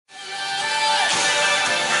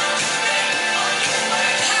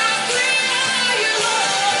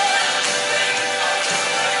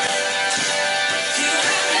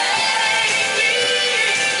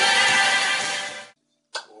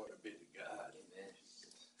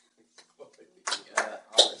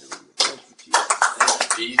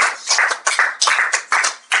Jesus.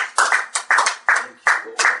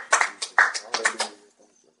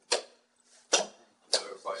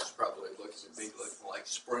 Everybody's probably looking at me looking like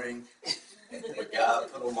spring. But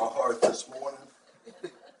God put on my heart this morning,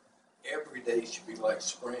 every day should be like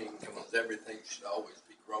spring, because everything should always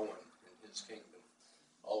be growing in His kingdom.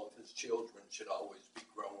 All of His children should always be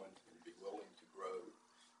growing and be willing to grow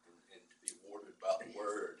and to be watered by the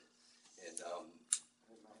Word. And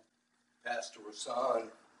Pastor Rasan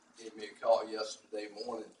gave me a call yesterday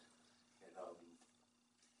morning and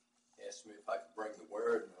asked me if I could bring the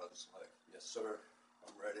Word, and I was like, yes, sir,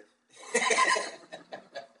 I'm ready.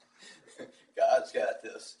 God's got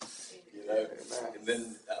this, you know. And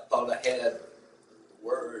then I thought I had the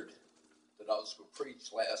Word that I was going to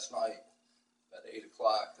preach last night at 8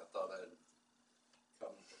 o'clock. I thought I'd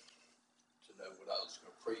come to know what I was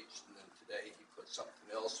going to preach. And then today He put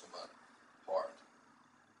something else in my heart.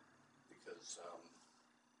 Because,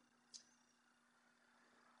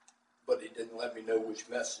 but He didn't let me know which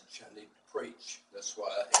message I need to preach. That's why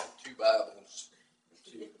I have two Bibles and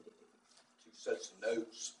two sets of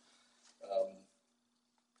notes.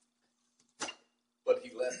 But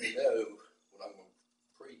He let me know what I'm going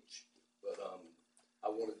to preach. But I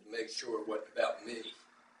wanted to make sure it wasn't about me.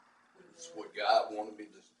 It's what God wanted me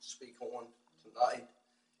to speak on tonight.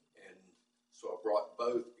 And so I brought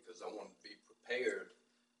both because I wanted to be prepared.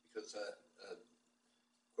 Because I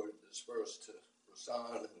quoted this verse to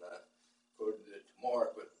Rasan and I quoted it to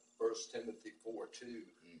Mark. But 1 Timothy 4:2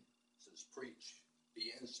 says, preach,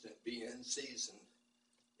 be instant, be in season,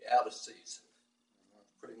 be out of season.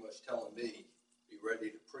 Pretty much telling me, be ready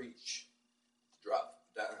to preach, to drop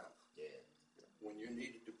down. Yeah. When you're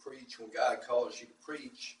needed to preach, when God calls you to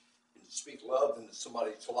preach and to speak love into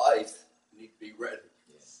somebody's life, you need to be ready.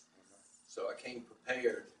 Yeah. So I came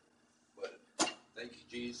prepared, but thank you,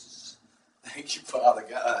 Jesus. Thank you, Father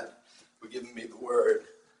God, for giving me the word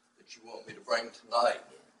that you want me to bring tonight.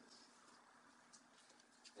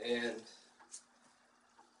 And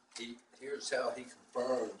here's how He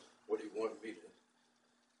confirmed what He wanted me to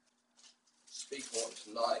speak on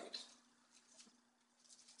tonight.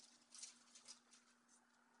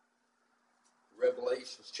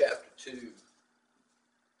 Revelation chapter 2,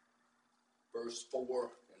 verse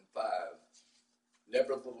 4 and 5.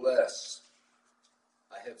 Nevertheless,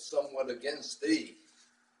 I have somewhat against thee,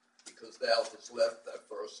 because thou hast left thy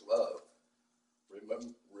first love.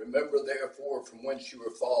 Remember therefore from whence you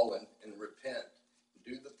are fallen, and repent, and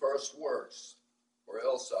do the first works, or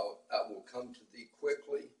else I will come to thee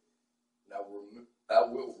quickly, and I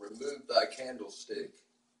will remove thy candlestick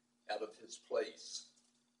out of his place,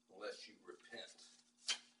 unless you repent.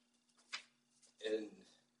 And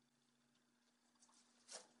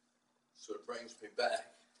so it brings me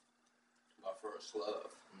back to my first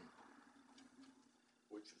love,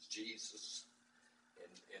 which was Jesus.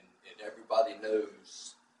 And everybody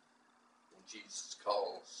knows when Jesus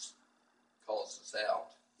calls us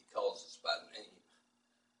out, He calls us by name.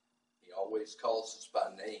 He always calls us by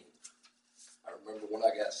name. I remember when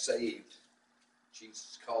I got saved,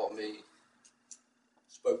 Jesus called me,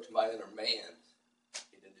 spoke to my inner man.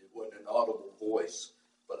 It wasn't an audible voice,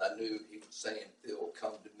 but I knew He was saying, Phil,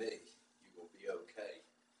 come to me. You will be okay.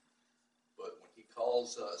 But when He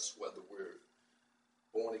calls us, whether we're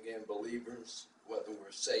born again believers, whether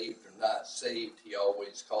we're saved or not saved, He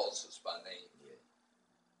always calls us by name. Yeah.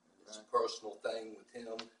 It's a personal thing with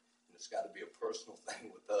Him, and it's got to be a personal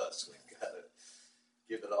thing with us. We've got to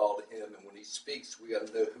give it all to Him, and when He speaks, we got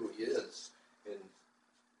to know who He is. And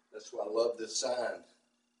that's why I love this sign.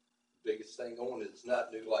 The biggest thing on it is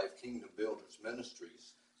not New Life Kingdom Builders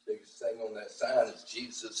Ministries. The biggest thing on that sign is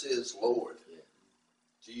Jesus is Lord. Yeah.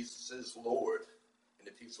 Jesus is Lord. And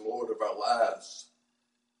if He's Lord of our lives,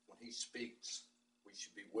 when He speaks, we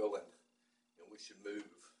should be willing and we should move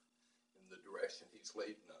in the direction He's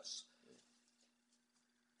leading us.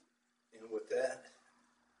 Yeah. And with that,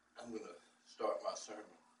 I'm going to start my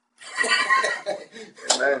sermon.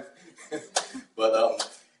 Amen. But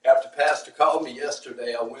after Pastor called me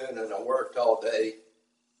yesterday, I went and I worked all day.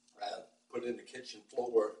 I put in the kitchen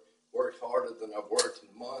floor, worked harder than I've worked in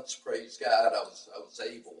months. Praise God, I was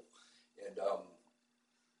able. And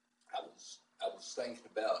I was thinking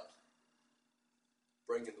about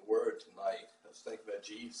bringing the word tonight. I was thinking about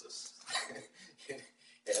Jesus,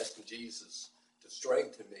 asking Jesus to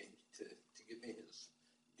strengthen me, to give me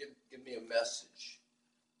give me a message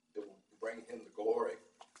that will bring Him the glory.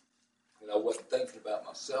 And I wasn't thinking about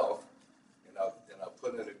myself, and I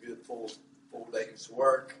put in a good full day's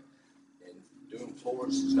work. And doing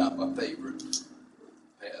floors is not my favorite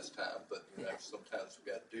pastime, but sometimes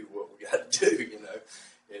we got to do what we got to do,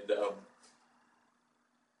 And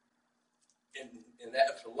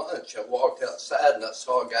lunch, I walked outside and I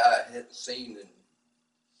saw a guy I hadn't seen in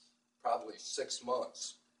probably 6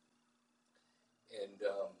 months. And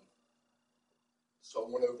so I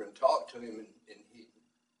went over and talked to him, and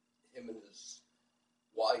him and his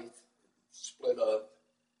wife split up.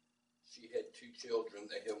 She had 2 children.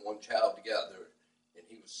 They had 1 child together. And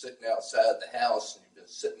he was sitting outside the house, and he'd been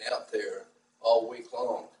sitting out there all week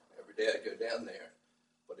long. Every day I'd go down there.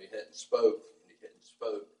 But he hadn't spoke, and he hadn't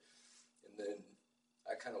spoke. And then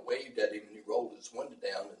I kind of waved at him, and he rolled his window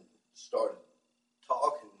down and started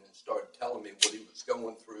talking and started telling me what he was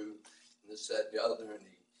going through, and this, that, and the other. And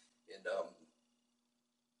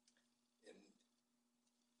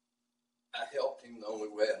I helped him the only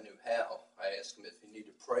way I knew how. I asked him if he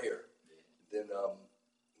needed prayer. And then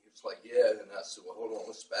he was like, yeah. And I said, well, hold on,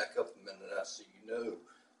 let's back up a minute. And I said,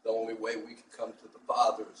 the only way we can come to the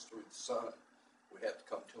Father is through the Son. We have to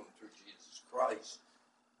come to him through Jesus Christ.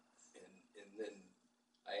 And then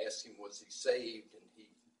I asked him, was he saved? And he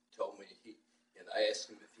told me and I asked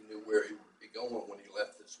him if he knew where he would be going when he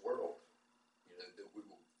left this world. That we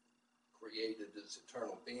were created as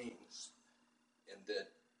eternal beings, and that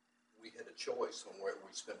we had a choice on where we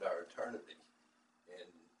spend our eternity. And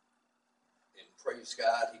praise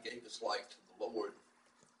God, he gave his life to the Lord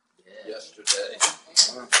yesterday.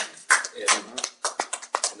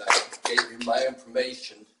 And I gave him my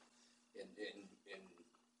information, and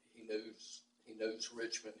he knows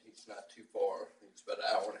Richmond. He's not too far. He's about an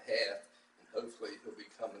hour and a half, and hopefully he'll be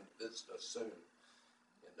coming to visit us soon.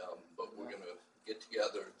 And but we're going to get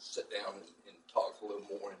together and sit down and talk a little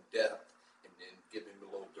more in depth, and then give him a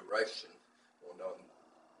little direction on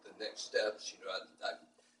the next steps. I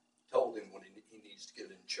told him when he needs to get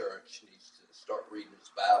in church. He needs to start reading his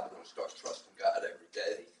Bible and start trusting God every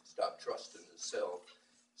day. Stop trusting himself.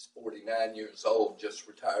 He's 49 years old, just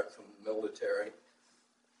retired from the military,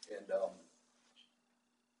 and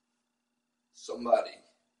somebody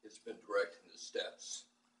has been directing his steps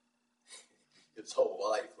his whole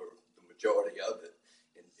life, or the majority of it,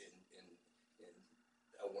 and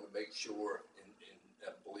I want to make sure, and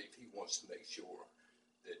I believe he wants to make sure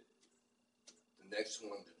that the next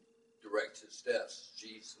one to direct his steps is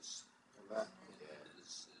Jesus. Amen.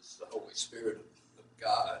 Is the Holy Spirit of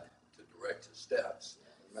God to direct his steps.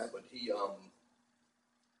 Amen. But he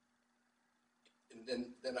and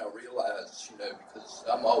then I realized, because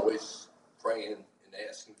I'm always praying and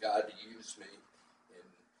asking God to use me,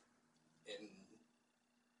 and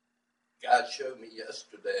God showed me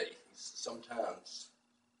yesterday, he said, sometimes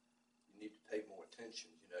you need to pay more attention,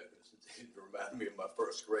 It reminded me of my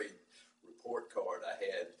first grade report card I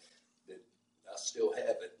had, that I still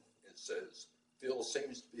have it. It says, Phil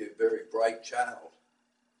seems to be a very bright child,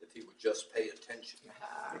 if he would just pay attention.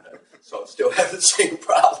 So I'm still having the same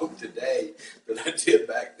problem today that I did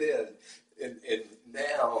back then. And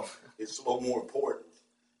now it's a little more important,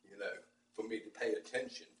 for me to pay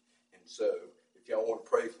attention. And so if y'all want to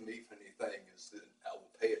pray for me for anything, is that I will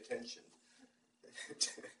pay attention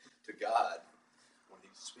to God when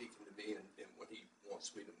he's speaking to me, and when he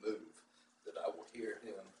wants me to move, that I will hear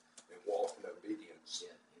him and walk in obedience.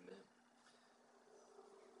 Yeah, amen.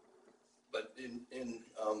 But in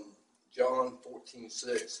John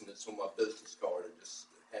 14:6, and it's on my business card, it just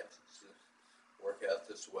happens to work out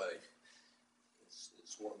this way.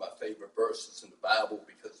 It's one of my favorite verses in the Bible,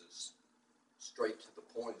 because it's straight to the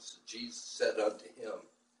point. It says, Jesus said unto him,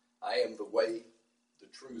 I am the way, the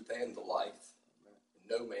truth, and the life. And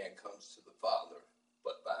no man comes to the Father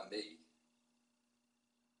but by me.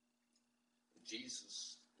 And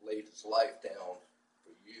Jesus laid his life down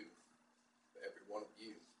for you, for every one of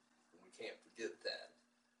you. And we can't forget that.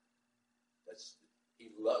 He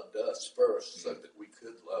loved us first so that we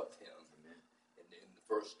could love him. Amen. And the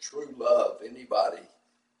first true love anybody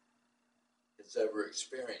has ever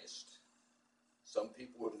experienced. Some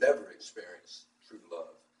people have never experienced true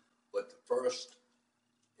love. But the first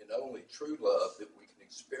and only true love that we can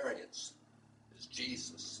experience is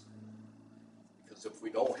Jesus. Because if we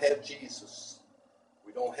don't have Jesus,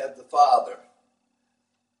 we don't have the Father,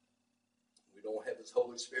 we don't have his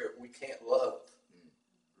Holy Spirit, we can't love.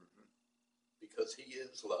 Because he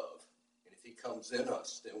is love. And if he comes in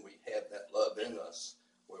us, then we have that love in us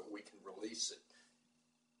where we can release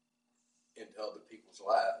it into other people's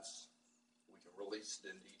lives. We can release it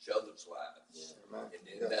into each other's lives. Yeah,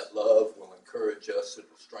 and then that love will encourage us, it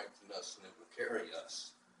will strengthen us, and it will carry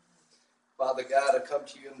us. Father God, I come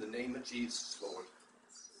to you in the name of Jesus, Lord.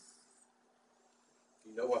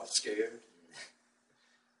 You know I'm scared.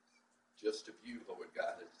 Just of you, Lord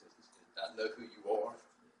God. I know who you are.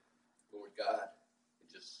 Lord God, and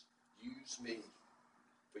just use me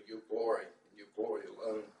for your glory and your glory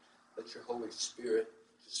alone. Let your Holy Spirit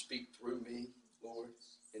speak through me, Lord,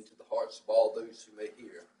 into the hearts of all those who may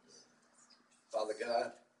hear. Father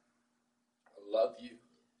God, I love you.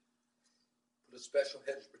 Put a special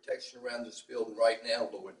hedge of protection around this building right now,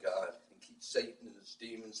 Lord God, and keep Satan and his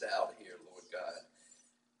demons out of here, Lord God.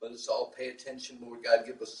 Let us all pay attention, Lord God.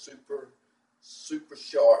 Give us super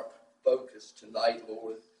sharp focus tonight,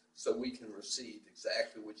 Lord, so we can receive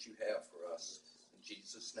exactly what you have for us. In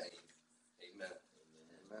Jesus' name, amen.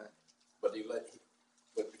 Amen.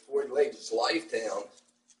 But before he laid his life down,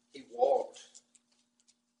 he walked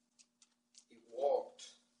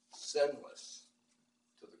sinless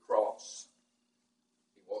to the cross.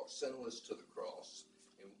 He walked sinless to the cross.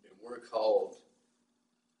 And we're called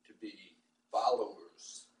to be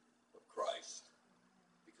followers of Christ.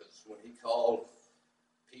 Because when he called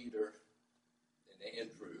Peter and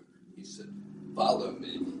Andrew, he said, follow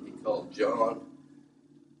me. He called John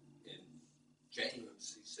and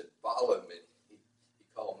James. He said, follow me. He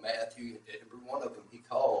called Matthew. Every one of them he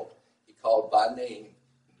called by name.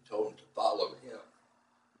 And he told them to follow him.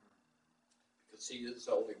 Because he is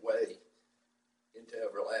the only way into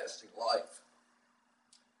everlasting life.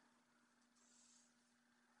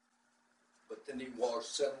 But then he walked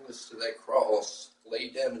sinless to that cross,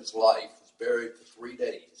 laid down his life, was buried for 3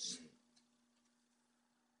 days.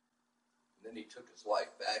 And then he took his life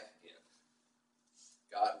back again.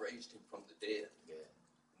 God raised him from the dead. Yeah.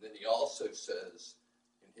 And then he also says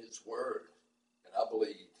in his word, and I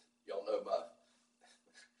believe, y'all know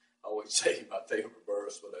I always say my favorite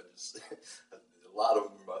verse, but a lot of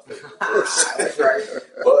them are my favorite verse. That's right.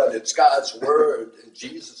 But it's God's word, and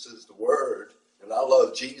Jesus is the word. And I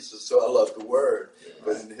love Jesus, so I love the word. Yeah.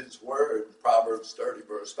 But in his word, Proverbs 30,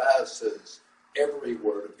 verse 5 says, every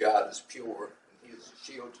word of God is pure, and he is a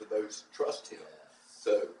shield to those who trust him.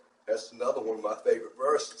 So that's another one of my favorite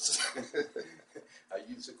verses. I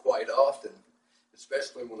use it quite often,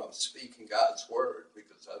 especially when I'm speaking God's word,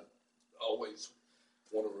 because I always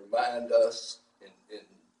want to remind us, and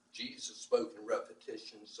Jesus spoke in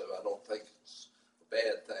repetition, so I don't think it's a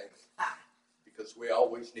bad thing. Because we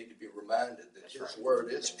always need to be reminded that his word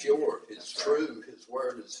is pure, it's true, his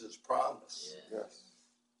word is his promise. Yes.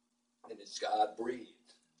 And it's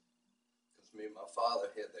God-breathed. Because me and my father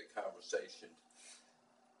had that conversation,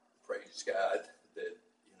 praise God, that,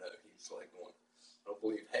 he's like going, I don't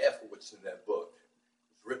believe half of what's in that book.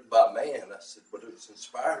 It was written by man. I said, but it was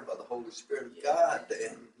inspired by the Holy Spirit of God,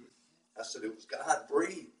 Dad. I said, it was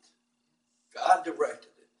God-breathed. God directed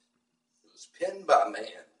it. It was penned by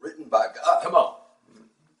man, written by God. Come on.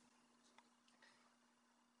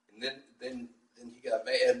 And then he got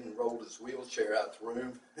mad and rolled his wheelchair out the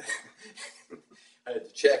room. I had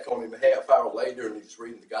to check on him a half hour later, and he's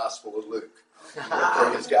reading the Gospel of Luke.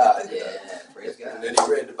 Praise God. Praise God. And then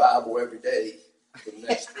he read the Bible every day for the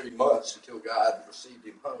next 3 months until God received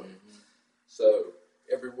him home. Mm-hmm. So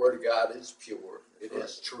every word of God is pure. It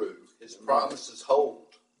is true. His promises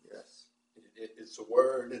hold. Yes. It's a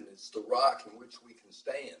word, and it's the rock in which we can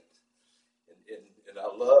stand. And I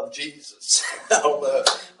love Jesus.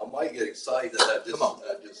 I might get excited.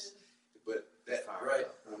 But that right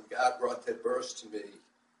when God brought that verse to me,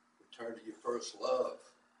 return to your first love.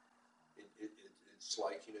 It's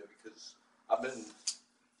like, because I've been,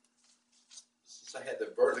 since I had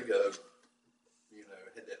the vertigo,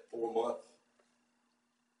 had that 4 month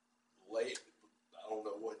late, I don't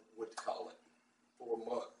know what to call it, 4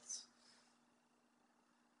 months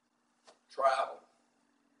trial.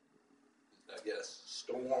 I guess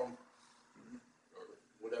storm, or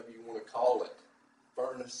whatever you want to call it,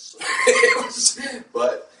 furnace.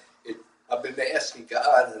 I've been asking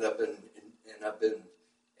God, and I've been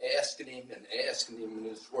asking him, and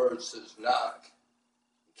his word says, knock.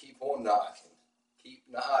 Keep on knocking. Keep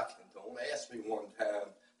knocking. Don't ask me one time.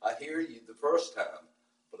 I hear you the first time,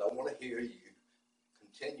 but I want to hear you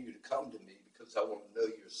continue to come to me, because I want to know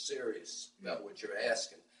you're serious about what you're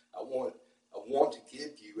asking. I want to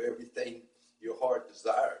give you everything your heart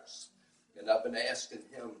desires. And I've been asking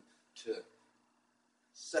him to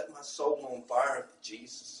set my soul on fire for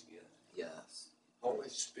Jesus again. Yes. Holy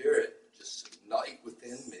Spirit, just ignite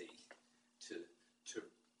within me to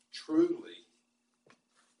truly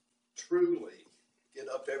get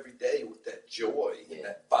up every day with that joy and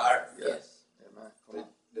that fire. Yes.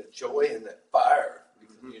 The joy and that fire.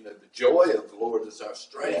 Because, the joy of the Lord is our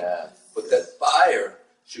strength. Yeah. But that fire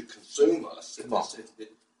should consume us. If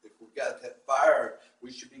we got that fire,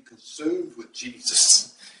 we should be consumed with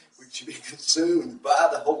Jesus. We should be consumed by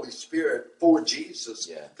the Holy Spirit for Jesus.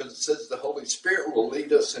 Because it says the Holy Spirit will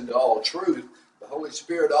lead us into all truth. The Holy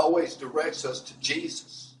Spirit always directs us to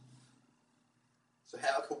Jesus. So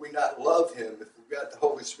how could we not love him if we're got the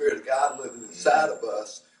Holy Spirit of God living inside of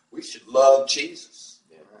us, we should love Jesus.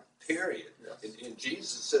 Yeah. Period. Yes. And Jesus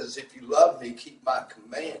says, if you love me, keep my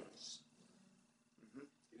commands.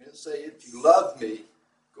 He didn't say, if you love me,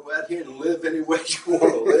 go out here and live any way you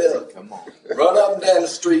want to live. Come on. Run up and down the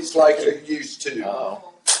streets like you used to.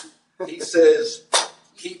 Oh. He says,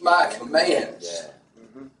 keep my commands. Yeah.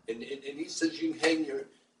 And he says you can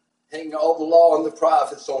hang all the law and the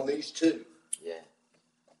prophets on these two. Yeah.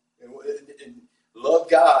 And love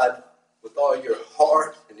God with all your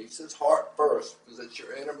heart, and he says heart first, because it's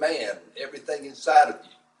your inner man, everything inside of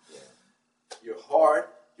you. Yeah. Your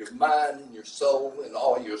heart, your mind, and your soul, and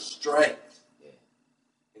all your strength. Yeah.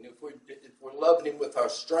 And if we're loving him with our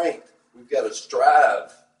strength, we've got to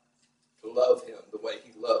strive to love him the way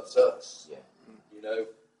he loves us. Yeah. You know,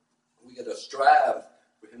 we got to strive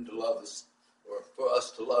for him to love us, or for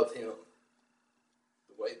us to love him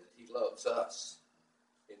the way that he loves us.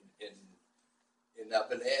 And I've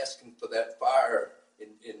been asking for that fire,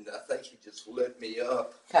 and I think he just lit me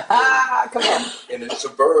up. Come on. And it's a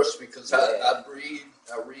verse because I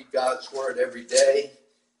read God's word every day.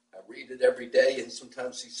 I read it every day, and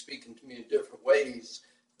sometimes he's speaking to me in different ways.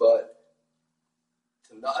 But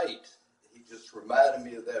tonight, he just reminded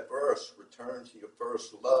me of that verse, return to your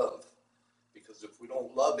first love. Because if we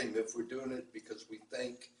don't love him, if we're doing it because we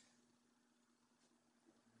think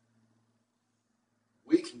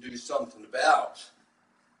we can do something about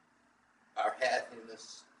our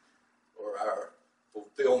happiness or our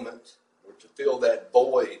fulfillment or to fill that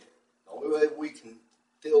void, the only way we can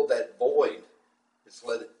fill that void is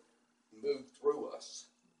let it move through us.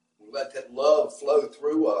 We let that love flow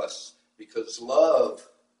through us, because love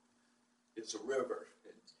is a river.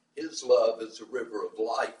 His love is a river of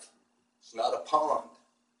life. It's not a pond.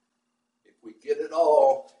 If we get it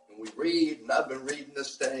all and we read, and I've been reading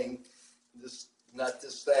this thing,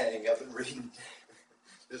 I've been reading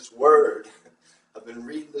this word. I've been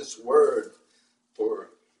reading this word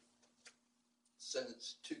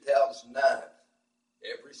since 2009.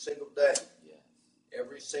 Every single day. Yeah.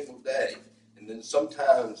 Every single day. And then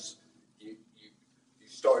sometimes you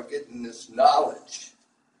start getting this knowledge.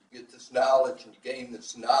 You get this knowledge and you gain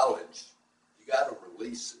this knowledge. You got to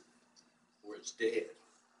release it where it's dead.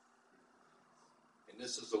 And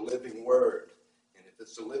this is a living word. And if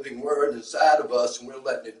it's a living word inside of us and we're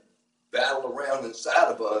letting it battle around inside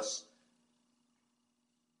of us,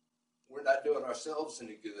 we're not doing ourselves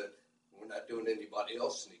any good. We're not doing anybody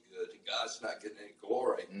else any good. And God's not getting any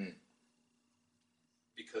glory.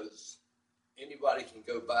 Because anybody can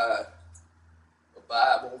go buy a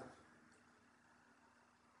Bible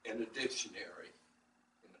and a dictionary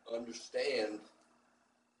and understand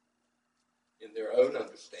in their own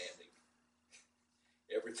understanding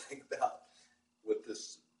everything about what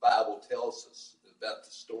this Bible tells us about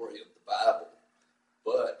the story of the Bible.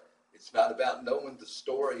 But it's not about knowing the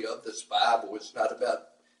story of this Bible. It's not about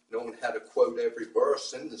knowing how to quote every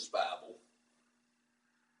verse in this Bible.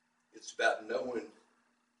 It's about knowing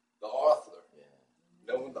the author.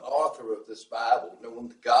 Yeah. Knowing the author of this Bible. Knowing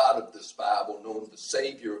the God of this Bible. Knowing the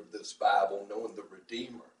Savior of this Bible. Knowing the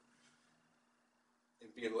Redeemer.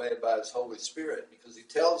 And being led by his Holy Spirit. Because he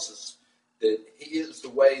tells us that he is the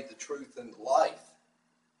way, the truth, and the life.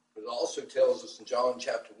 But it also tells us in John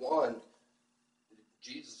chapter 1, that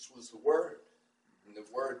Jesus was the Word. And the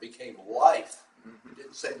Word became life. It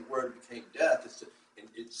didn't say the Word became death.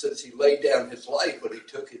 It says he laid down his life, but he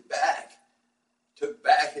took it back. Took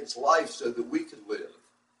back his life so that we could live.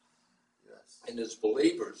 Yes. And as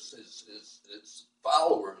believers, as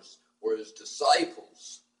followers, or as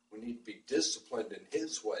disciples, we need to be disciplined in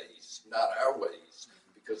his ways, not our ways.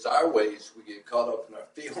 Because our ways, we get caught up in our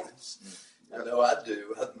feelings. I know I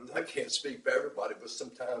do. I can't speak for everybody, but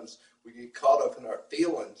sometimes we get caught up in our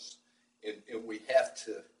feelings, and we have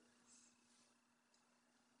to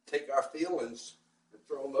take our feelings and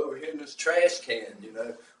throw them over here in this trash can, you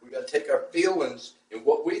know. We got to take our feelings and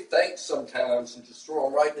what we think sometimes and just throw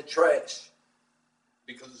them right in the trash.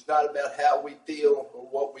 Because it's not about how we feel or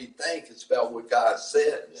what we think. It's about what God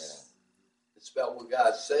says. Yeah. It's about what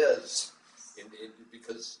God says. And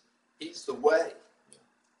because he's the way.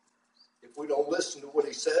 If we don't listen to what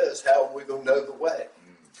he says, how are we going to know the way?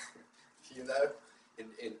 You know?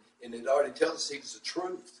 And it already tells us he's the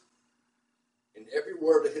truth. And every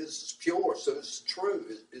word of his is pure, so it's true.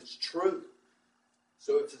 It's true.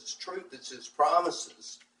 So if it's truth, it's his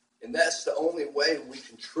promises. And that's the only way we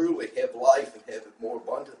can truly have life and have it more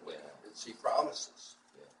abundantly. It's he promises.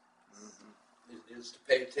 It is to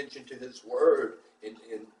pay attention to his word and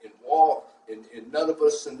walk. And none of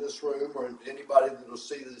us in this room or anybody that will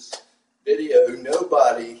see this video,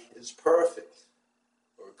 nobody is perfect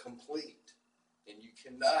or complete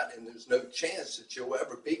cannot, and there's no chance that you'll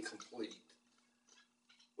ever be complete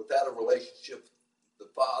without a relationship with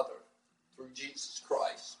the Father through Jesus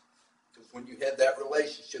Christ. Because when you have that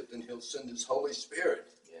relationship, then He'll send His Holy Spirit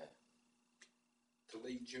to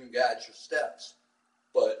lead you and guide your steps.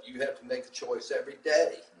 But you have to make a choice every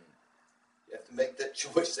day. You have to make that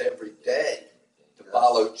choice every day to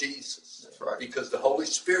follow Jesus. That's right. Because the Holy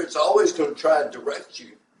Spirit's always going to try and direct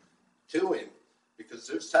you to Him. Because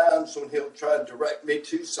there's times when He'll try to direct me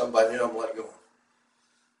to somebody and I'm like going,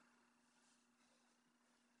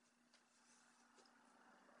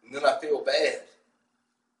 and then I feel bad.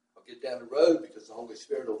 I'll get down the road because the Holy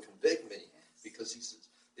Spirit will convict me. Because He says,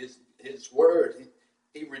 His Word,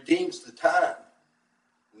 He redeems the time.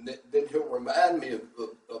 And then He'll remind me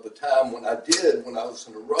of a time when I was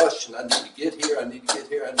in a rush and I need to get here, I need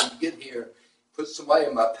to get here. Put somebody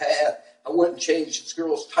in my path. I went and changed this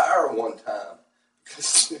girl's tire one time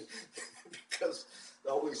because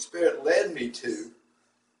the Holy Spirit led me to.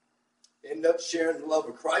 End up sharing the love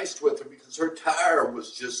of Christ with her because her tire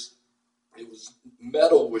was just,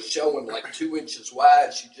 metal was showing like 2 inches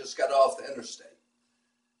wide. She just got off the interstate.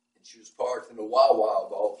 And she was parked in a Wawa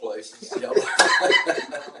of all places. You know?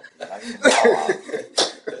 I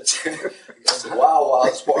guess the Wawa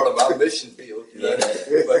is part of my mission field. You know?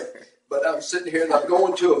 But I'm sitting here and I'm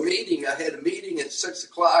going to a meeting. I had a meeting at 6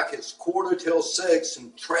 o'clock. It's 5:45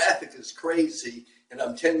 and traffic is crazy and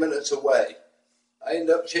I'm 10 minutes away. I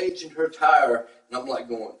end up changing her tire, and I'm like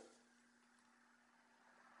going,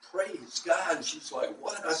 praise God. And she's like,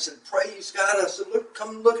 what? I said, praise God. I said,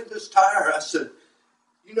 come look at this tire. I said,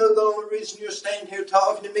 you know the only reason you're standing here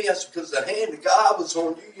talking to me? I said, because the hand of God was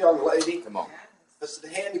on you, young lady. Come on. I said,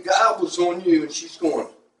 the hand of God was on you. And she's going,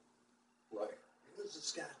 like, who's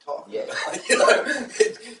this guy talking about? You know,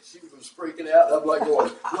 she was freaking out. I'm like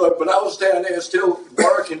going, look, but I was down there still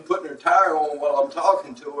working, putting her tire on while I'm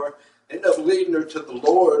talking to her. Ended up leading her to the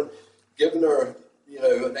Lord, giving her,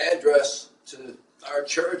 an address to our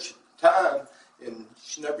church at the time, and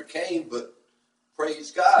she never came, but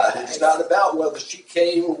praise God. It's not about whether she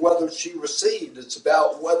came or whether she received. It's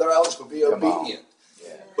about whether I was going to be obedient.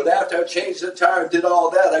 Yeah. But after I changed the tire and did all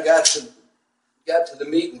that, I got to the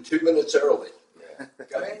meeting 2 minutes early. Yeah.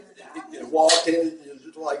 Walked in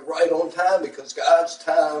like right on time because God's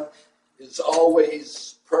time is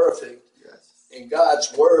always perfect. And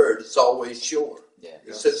God's word is always sure. Yeah.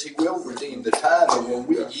 It says He will redeem the time. And when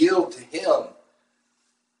we yield to Him,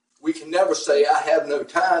 we can never say, I have no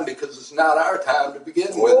time, because it's not our time to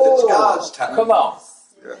begin with. It's God's time. Come on.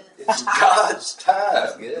 Yeah. It's God's time.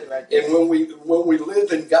 That's good right there. And when we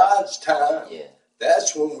live in God's time,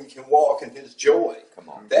 that's when we can walk in His joy. Come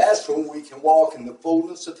on. That's when we can walk in the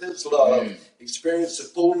fullness of His love, experience the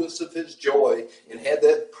fullness of His joy, and have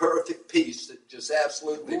that perfect peace that just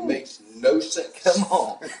absolutely makes no sense. Come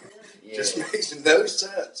on. Just makes no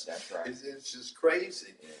sense. That's right. It's just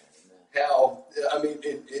crazy. Yeah. How,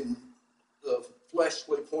 in the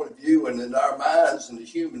fleshly point of view and in our minds, in the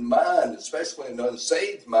human mind, especially in the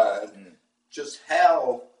unsaved mind, just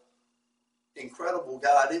how incredible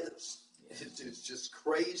God is. It's just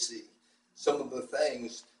crazy, some of the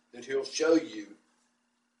things that He'll show you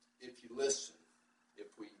if you listen, if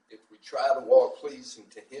we try to walk pleasing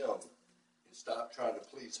to Him and stop trying to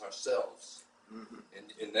please ourselves.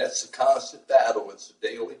 Mm-hmm. And that's a constant battle. It's a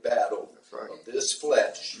daily battle of this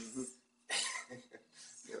flesh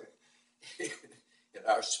and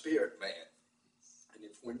our spirit man. And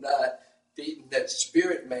if we're not feeding that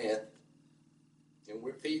spirit man and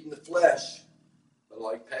we're feeding the flesh,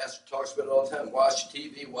 like Pastor talks about all the time, watch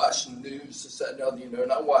TV, watching the news, this, that, and the other,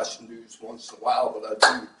 and I watch the news once in a while, but I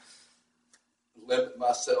do limit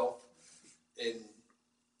myself.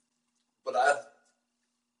 But I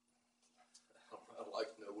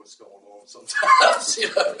like to know what's going on sometimes,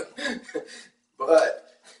 But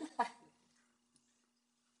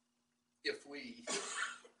if we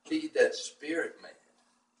feed that spirit man,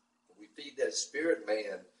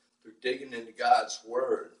 through digging into God's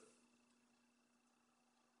Word,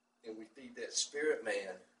 and we feed that spirit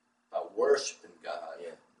man by worshiping God,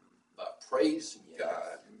 by praising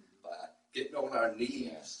God, by getting on our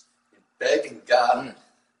knees and begging God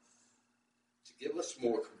to give us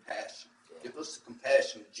more compassion. Give us the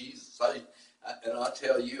compassion of Jesus. And I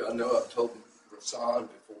tell you, I know I've told Rasan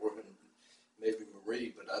before, and maybe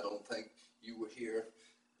Marie, but I don't think you were here.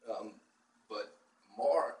 But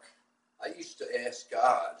Mark, I used to ask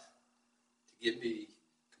God to give me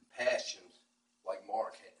compassion like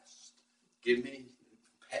Mark has. Give me the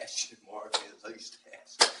compassion Mark has. I used to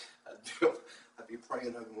ask. I'd be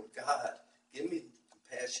praying over God, give me the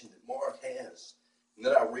compassion that Mark has. And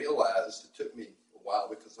then I realized, it took me a while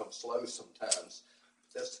because I'm slow sometimes,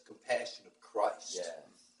 that's the compassion of Christ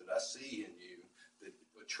that I see in you, that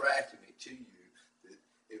attracted me to you. That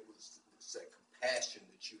it's that compassion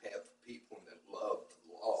that you have for people and that love for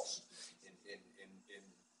the lost. And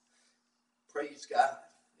praise God.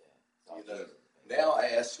 You know, now I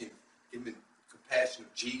ask him, give me compassion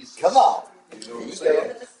of Jesus. Come on. You know what I'm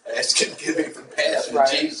saying? Ask him to give me compassion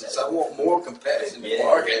of Jesus. I want more compassion than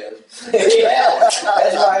Mark has. Yeah, that's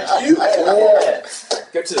right. You have. Yeah.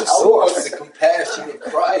 Go to the I want source. the compassion of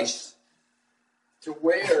Christ to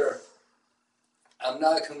where I'm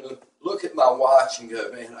not going to look at my watch and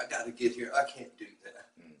go, man, I got to get here. I can't do that.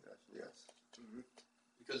 Yes.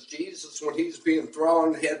 Because Jesus, when he was being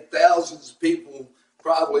thrown, he had thousands of people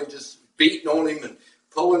probably just beating on him and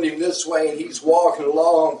pulling him this way, and he's walking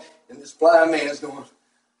along, and this blind man's going,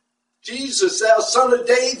 Jesus, thou son of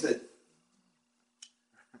David.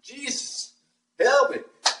 Jesus, help me.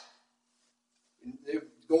 And they're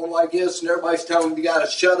going like this, and everybody's telling him, you got to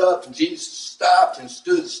shut up. And Jesus stopped and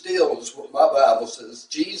stood still, is what my Bible says.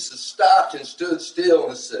 Jesus stopped and stood still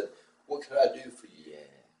and said, what can I do for you? Yeah.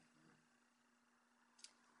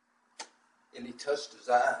 And he touched his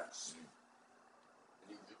eyes.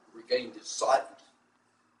 And he regained his sight.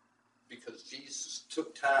 Because Jesus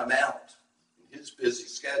took time out in his busy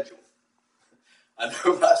schedule. I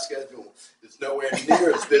know my schedule is nowhere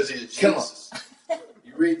near as busy as Jesus.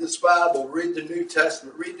 You read this Bible, read the New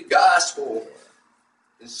Testament, read the Gospel,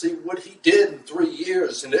 and see what he did in 3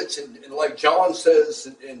 years. And it's in like John says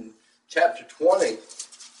in chapter 20,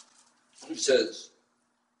 he says,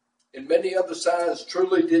 and many other signs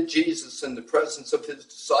truly did Jesus in the presence of his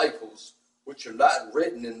disciples, which are not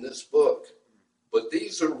written in this book. But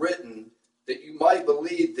these are written that you might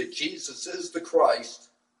believe that Jesus is the Christ,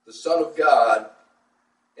 the Son of God,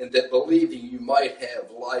 and that believing you might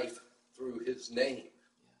have life through his name.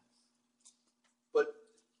 But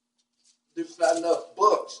there's not enough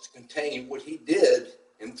books to contain what he did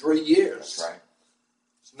in 3 years. That's right.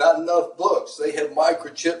 It's not enough books. They have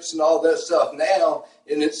microchips and all that stuff now,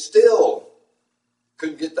 and it still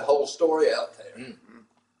couldn't get the whole story out there. Mm-hmm.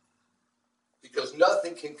 Because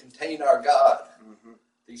nothing can contain our God. Mm-hmm.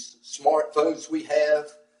 These smartphones we have,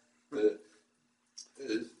 you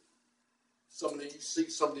see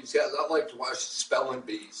some of these guys, I like to watch the spelling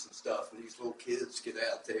bees and stuff, and these little kids get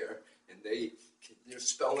out there, and they're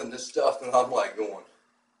spelling this stuff, and I'm like going,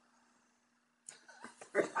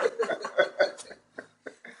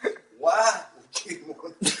 why would you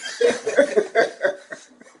want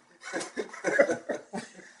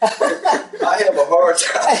I have a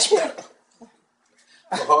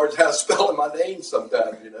hard time spelling my name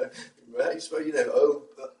sometimes, you know. How do you spell, you know,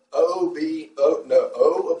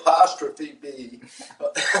 O apostrophe B.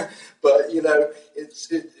 But, you know,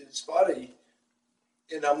 it's funny.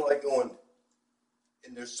 And I'm like going,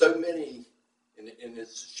 and there's so many, and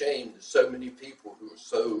it's a shame, there's so many people who are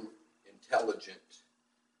so intelligent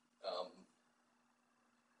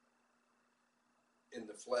in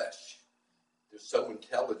the flesh. They're so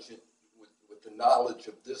intelligent with the knowledge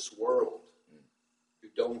of this world who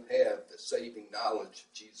don't have the saving knowledge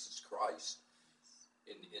of Jesus Christ.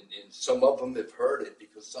 And some of them have heard it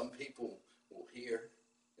because some people will hear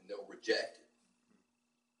and they'll reject it.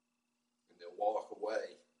 And they'll walk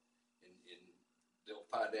away and they'll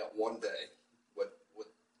find out one day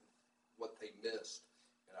what they missed.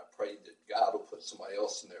 And I pray that God will put somebody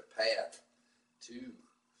else in their path to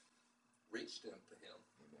reach them for him,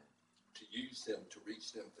 to use them to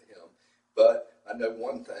reach them for him. But I know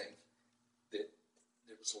one thing, that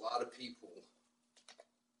there's a lot of people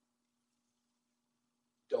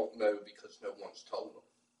don't know because no one's told them.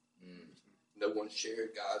 No one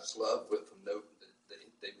shared God's love with them. No,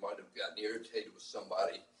 they might have gotten irritated with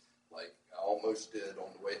somebody like I almost did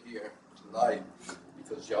on the way here tonight,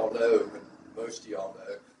 because y'all know, and most of y'all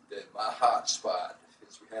know, that my hot spot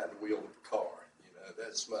is behind the wheel of the car. You know,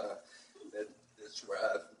 that's where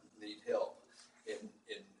I need help. And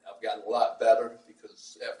I've gotten a lot better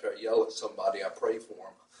because after I yell at somebody, I pray for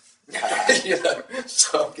them. You know,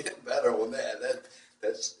 so I'm getting better on that.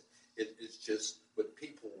 It's just, but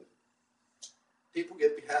people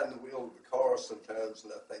get behind the wheel of the car sometimes,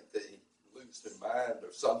 and I think they lose their mind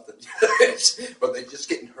or something. But they just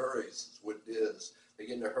get in hurries, is what it is. They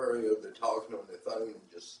get in a hurry, or they're talking on their phone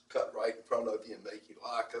and just cut right in front of you and make you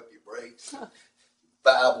lock up your brakes.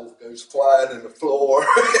 Bible goes flying in the floor.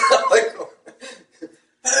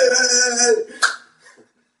 Hey.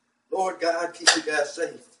 Lord God, keep you guys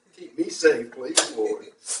safe. Keep me safe, please, Lord.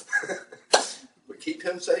 But keep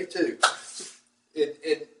him safe too.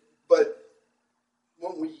 But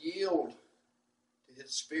when we yield to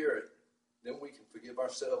his Spirit, then we can forgive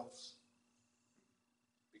ourselves.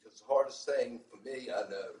 Because the hardest thing for me, I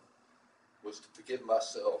know, was to forgive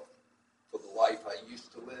myself for the life I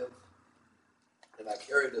used to live. And I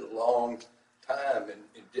carried it a long time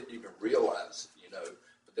and didn't even realize it, you know.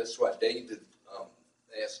 But that's why David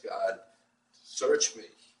asked God to search me.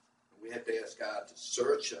 And we have to ask God to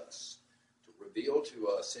search us, to reveal to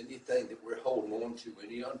us anything that we're holding on to,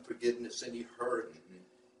 any unforgiveness, any hurt,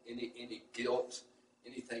 any guilt,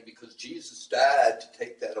 anything, because Jesus died to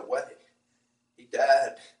take that away. He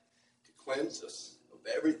died to cleanse us of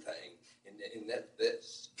everything, and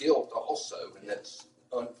that's guilt also, and that's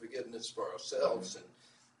unforgiveness for ourselves.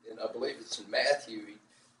 And I believe it's in Matthew, he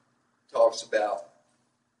talks about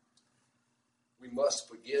we must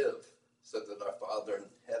forgive so that our Father in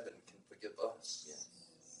heaven can forgive us.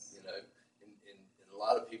 Yes. You know, and a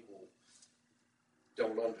lot of people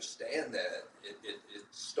don't understand that. It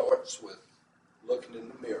starts with looking in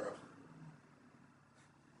the mirror.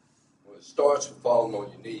 Well, it starts with falling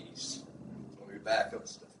on your knees. On your back up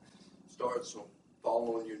stuff. It starts with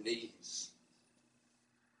falling on your knees.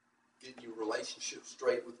 Getting your relationship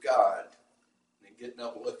straight with God. And then getting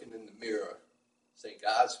up and looking in the mirror. Saying,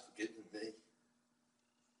 God's forgiven me.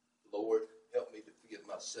 Lord, help me to forgive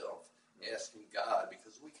myself. Asking God,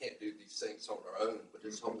 because we can't do these things on our own, but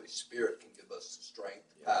His Holy Spirit can give us the strength,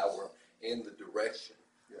 the power, and the direction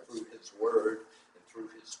through His Word and through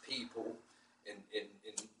His people and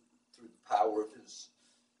through the power of His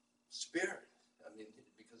Spirit. I mean,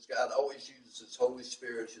 because God always uses His Holy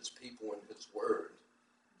Spirit, His people, and His Word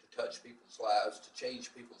to touch people's lives, to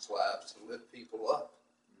change people's lives, to lift people up.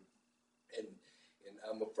 And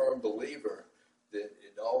I'm a firm believer that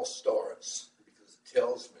it all starts, because it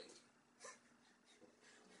tells me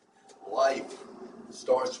life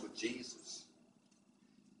starts with Jesus.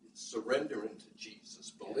 It's surrendering to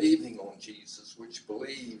Jesus, believing on Jesus, which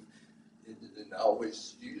believe, and I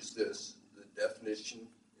always use this, the definition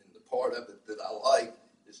and the part of it that I like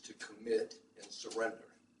is to commit and surrender.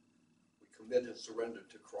 We commit and surrender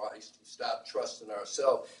to Christ. We stop trusting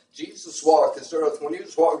ourselves. Jesus walked this earth. When He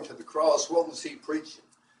was walking to the cross, what was He preaching?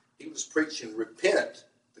 He was preaching, repent,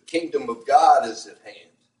 the kingdom of God is at hand.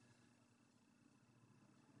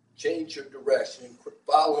 Change your direction, quit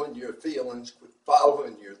following your feelings, quit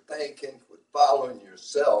following your thinking, quit following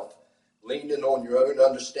yourself, leaning on your own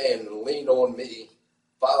understanding, lean on me,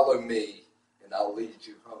 follow me, and I'll lead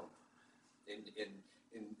you home. And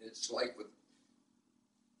it's like with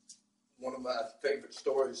one of my favorite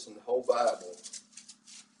stories in the whole Bible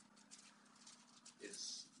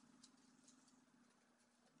is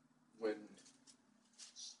when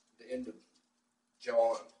the end of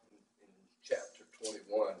John in chapter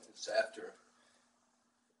 21, it's after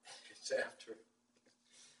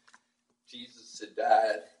Jesus had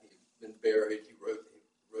died, he'd been buried, he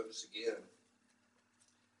rose again.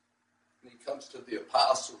 And he comes to the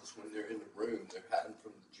apostles when they're in the room, they're hiding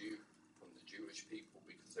from the Jewish people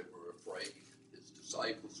because they were afraid. His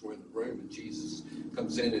disciples were in the room, and Jesus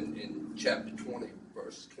comes in chapter 20,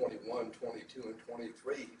 verse 21, 22, and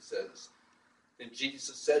 23. He says, then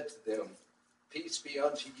Jesus said to them, peace be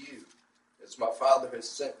unto you. As my Father has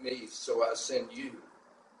sent me, so I send you.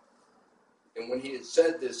 And when he had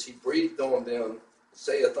said this, he breathed on them,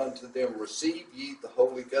 saith unto them, receive ye the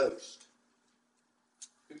Holy Ghost.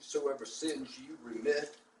 Whosoever sins you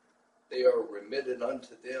remit, they are remitted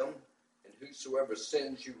unto them. And whosoever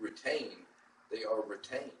sins you retain, they are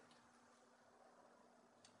retained.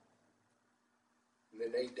 And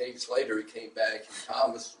then 8 days later, he came back, and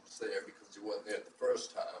Thomas was there because he wasn't there the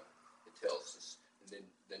first time, it tells us. And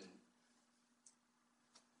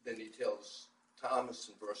then he tells Thomas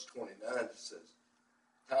in verse 29, he says,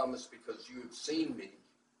 Thomas, because you have seen me,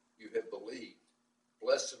 you have believed.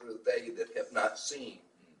 Blessed are they that have not seen,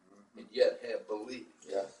 and yet have believed.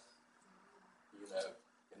 Yeah. You know,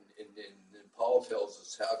 and then Paul tells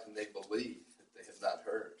us, how can they believe if they have not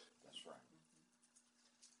heard? That's right.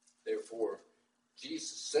 Therefore,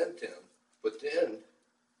 Jesus sent him, but then,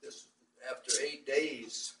 after 8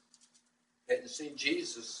 days, hadn't seen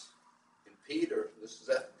Jesus. And Peter, this is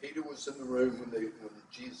after Peter was in the room when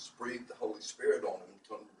Jesus breathed the Holy Spirit on him,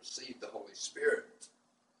 told him to receive the Holy Spirit.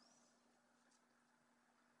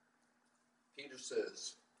 Peter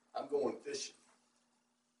says, I'm going fishing.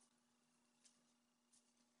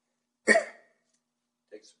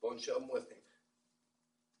 Takes a bunch of them with him.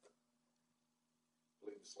 I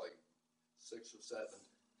believe it's like 6 or 7.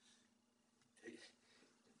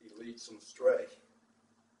 He leads them astray.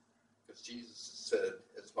 Because Jesus said,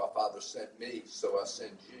 as my Father sent me, so I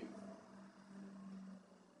send you.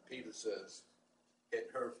 Peter says,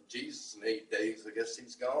 hadn't heard from Jesus in 8 days, I guess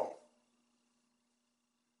he's gone.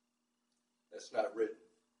 That's not written.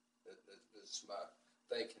 That's my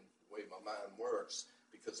thinking, the way my mind works,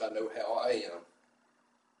 because I know how I am.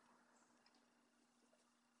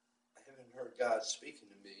 I haven't heard God speaking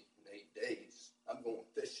to me in 8 days. I'm going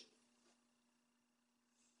fishing.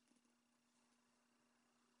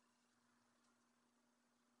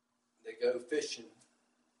 They go fishing,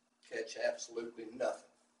 catch absolutely nothing.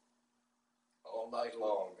 All night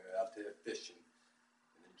long, they're out there fishing.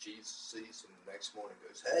 And then Jesus sees them the next morning and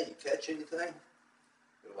goes, "Hey, you catch anything?"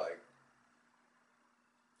 They're like,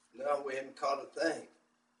 "No, we haven't caught a thing."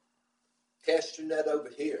 "Cast your net over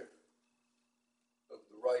here, over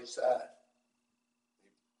the right side."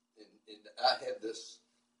 And I have this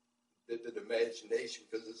vivid imagination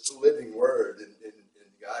because it's a living word,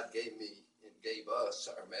 and God gave me and gave us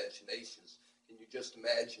our imaginations. Can you just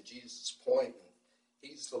imagine Jesus pointing?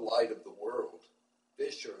 He's the light of the world.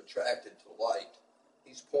 Fish are attracted to light.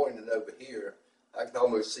 He's pointing over here. I can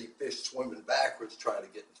almost see fish swimming backwards trying to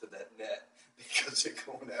get into that net because they're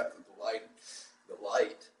going after the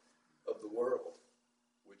light of the world,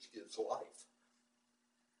 which gives life.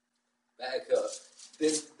 Back up.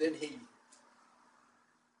 Then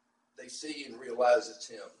they see and realize it's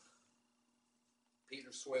him.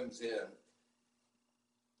 Peter swims in.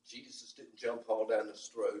 Jesus didn't jump all down his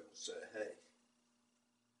throat and say, "Hey,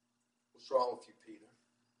 what's wrong with you, Peter?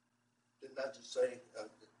 Didn't I just say,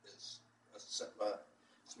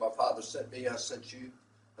 my Father sent me, I sent you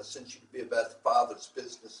to be about the Father's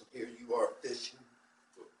business, and here you are fishing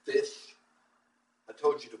for fish. I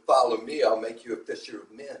told you to follow me, I'll make you a fisher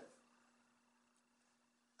of men.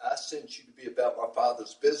 I sent you to be about my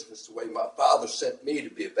Father's business the way my Father sent me to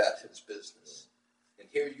be about his business. And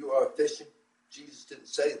here you are fishing." Jesus didn't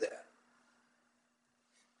say that.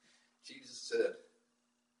 Jesus said,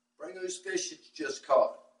 "Bring those fish that you just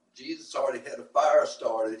caught." Jesus already had a fire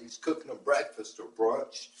started. He's cooking them breakfast or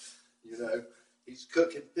brunch. He's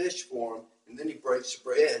cooking fish for them. And then he breaks the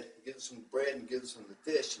bread, gives them the bread and gives them the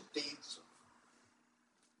fish and feeds them.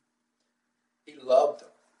 He loved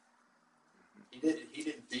them. He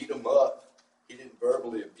didn't beat them up. He didn't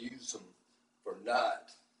verbally abuse them for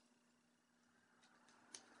not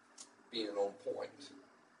being on point,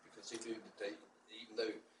 because he knew that they, even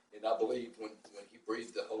though, and I believe when he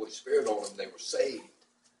breathed the Holy Spirit on them, they were saved.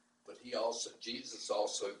 But Jesus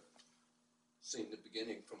also seen the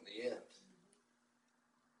beginning from the end.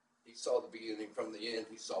 He saw the beginning from the end.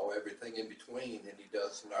 He saw everything in between, and he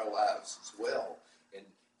does in our lives as well.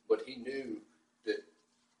 But he knew that,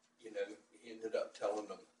 he ended up telling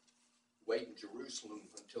them, "Wait in Jerusalem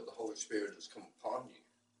until the Holy Spirit has come upon you."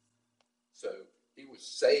 So he was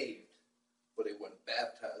saved, but he wasn't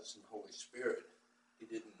baptized in the Holy Spirit. He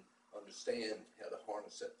didn't understand how to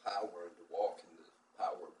harness that power and to walk in the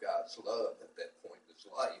power of God's love at that point in his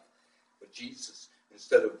life. But Jesus,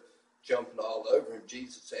 instead of jumping all over him,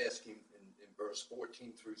 Jesus asked him in verse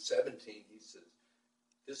 14 through 17, he says,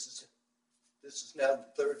 this is now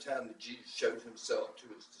the third time that Jesus showed himself to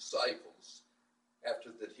his disciples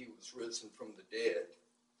after that he was risen from the dead.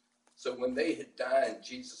 So when they had dined,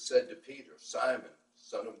 Jesus said to Peter, "Simon,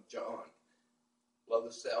 son of John,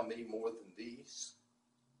 lovest thou me more than these?"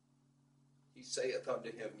 He saith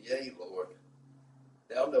unto him, "Yea, Lord,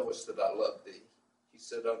 thou knowest that I love thee." He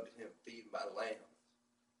said unto him, "Feed my lambs."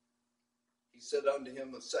 He said unto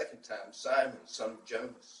him the second time, "Simon, son of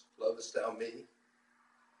Jonas, lovest thou me?"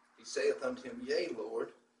 He saith unto him, "Yea,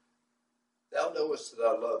 Lord, thou knowest that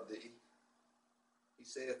I love thee." He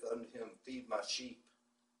saith unto him, "Feed my sheep."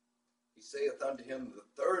 He saith unto him the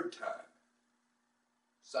third time,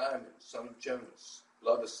 "Simon, son of Jonas,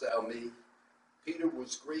 lovest thou me?" Peter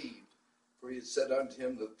was grieved, for he had said unto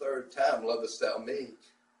him the third time, "Lovest thou me?"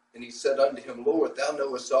 And he said unto him, "Lord, thou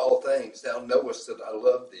knowest all things. Thou knowest that I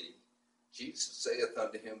love thee." Jesus saith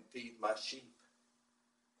unto him, "Feed my sheep."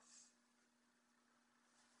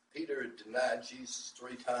 Peter had denied Jesus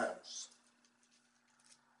 3 times.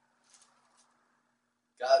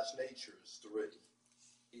 God's nature is 3.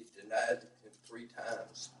 He denied him 3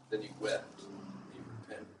 times. Then he wept. He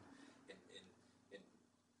repented. And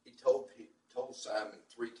he told Simon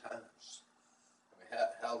 3 times. I mean,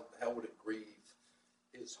 how would it grieve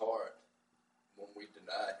his heart when we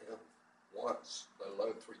deny him once, let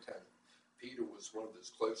alone 3 times? Peter was one of his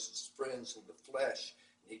closest friends in the flesh,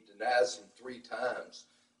 and he denies him 3 times.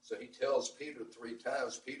 So he tells Peter 3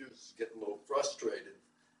 times. Peter's getting a little frustrated.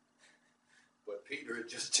 But Peter had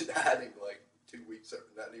just denied him like 2 weeks,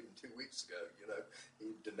 not even 2 weeks ago,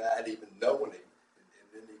 He denied even knowing him.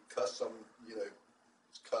 And then he cussed him,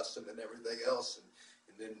 cussing and everything else.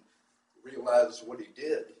 And then realized what he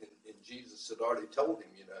did. And Jesus had already told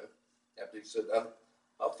him, after he said,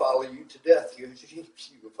 "I'll follow you to death. You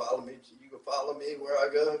can follow me. You can follow me where I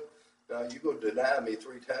go. now you're going to deny me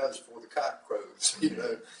 3 times before the cock crows, you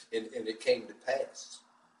know, and it came to pass.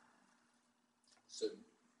 So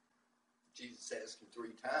Jesus asked him 3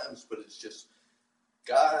 times, but it's just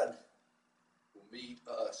God will meet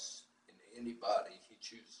us and anybody he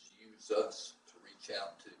chooses to use us to reach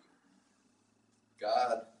out to.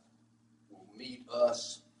 God will meet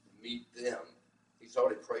us, meet them. He's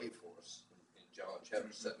already prayed for us. In John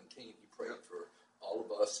chapter 17, he prayed for all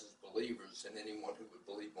of us as believers and anyone who would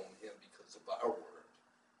believe on him because of our word.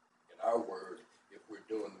 And our word, if we're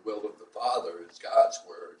doing the will of the Father, is God's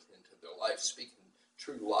word into their life, speaking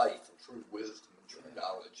true life and true wisdom and true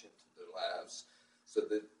knowledge into their lives so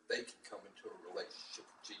that they can come into a relationship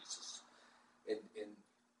with Jesus. And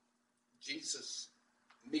Jesus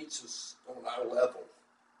meets us on our level,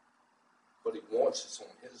 but he wants us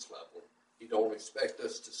on his level. He don't expect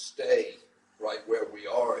us to stay right where we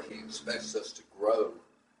are. He expects us to grow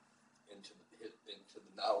into the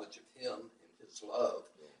knowledge of him and his love.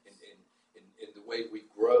 And the way we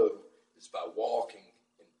grow is by walking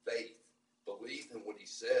in faith, believing what he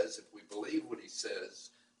says. If we believe what he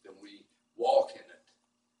says, then we walk in it.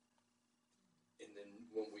 And then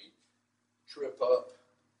when we trip up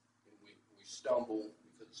and we stumble,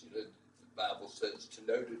 because the Bible says to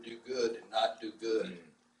know to do good and not do good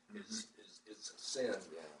is a sin.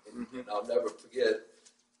 And I'll never forget,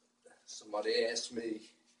 somebody asked me,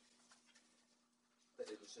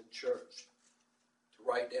 it was in church, to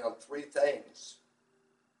write down 3 things.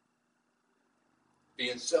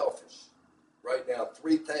 Being selfish. Write down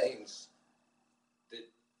 3 things that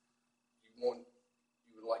you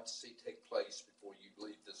would like to see take place before you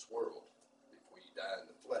leave this world, before you die in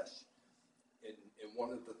the flesh. And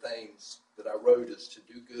one of the things that I wrote is to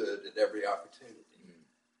do good at every opportunity.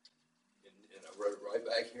 And I wrote right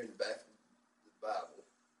back here in the back of the Bible,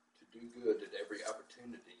 to do good at every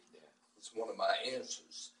opportunity. It's one of my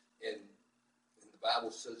answers. And the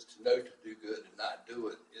Bible says to know to do good and not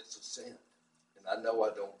do it, it's a sin. And I know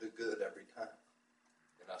I don't do good every time.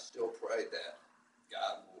 And I still pray that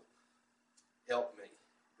God will help me,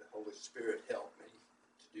 the Holy Spirit help me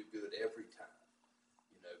to do good every time.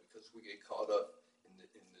 Because we get caught up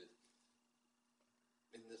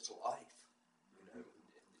in this life.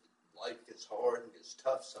 Life gets hard and gets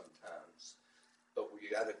tough sometimes. But we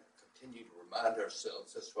got to continue to remind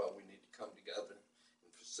ourselves, that's why we need to come together and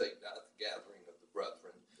forsake not the gathering of the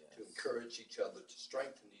brethren, to encourage each other, to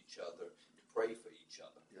strengthen each other, to pray for each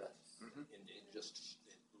other, and just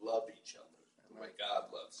to love each other the way God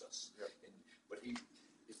loves us. But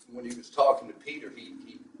when he was talking to Peter,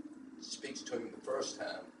 he speaks to him the first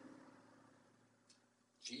time.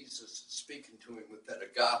 Jesus is speaking to him with that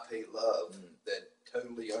agape love, that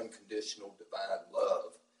totally unconditional divine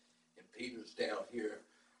love. And Peter's down here,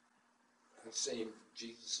 I'm seeing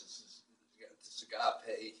Jesus has got this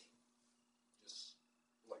agape, just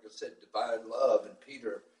like I said, divine love. And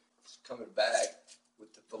Peter is coming back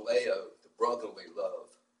with the phileo, the brotherly love,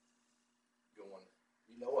 going,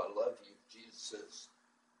 I love you. Jesus says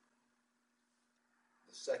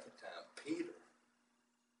the second time, Peter,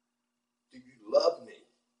 do you love me?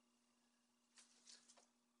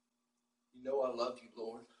 I love you,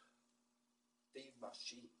 Lord. Feed my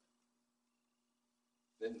sheep.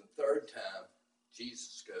 Then the third time,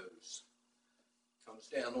 Jesus comes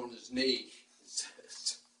down on his knee and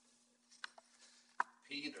says,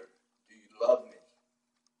 Peter, do you love me?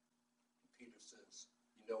 And Peter says,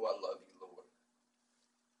 I love you, Lord.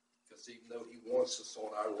 Because even though he wants us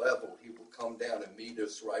on our level, he will come down and meet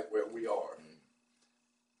us right where we are.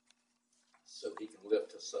 So he can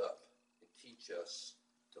lift us up and teach us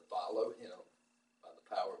to follow him by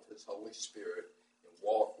the power of his Holy Spirit and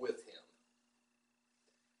walk with him.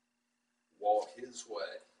 Walk his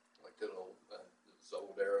way. Like that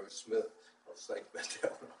old Aerosmith. I was thinking about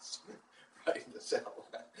that when I was writing this out.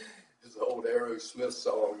 His old Aerosmith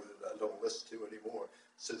song that I don't listen to anymore.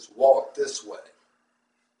 It says, walk this way.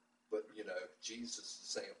 But, Jesus is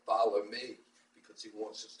saying, follow me, because he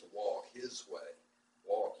wants us to walk his way.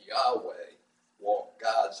 Walk Yahweh. Walk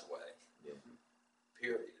God's way. Yeah.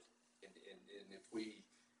 Period. And if we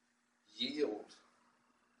yield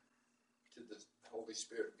to the Holy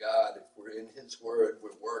Spirit of God, if we're in his word,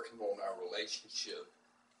 we're working on our relationship,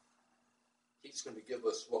 he's going to give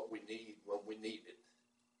us what we need when we need it.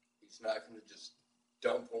 He's not going to just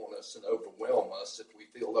dump on us and overwhelm us. If we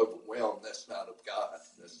feel overwhelmed, that's not of God.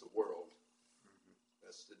 That's the world.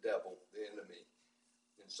 That's the devil, the enemy.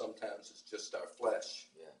 And sometimes it's just our flesh.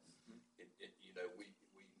 Yeah. We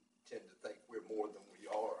tend to think we're more than we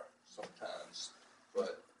are sometimes.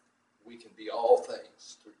 But we can be all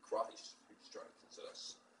things through Christ who strengthens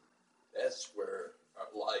us. That's where our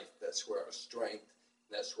life, that's where our strength,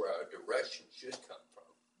 That's where our direction should come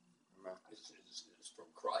from. Amen. It's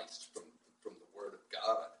from Christ, from the Word of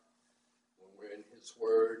God. When we're in His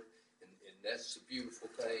Word, and that's the beautiful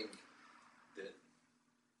thing that,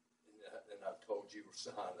 and I've told you,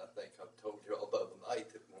 Son, I think I've told you all the other night,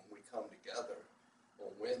 that when we come together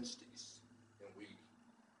on Wednesdays, and we're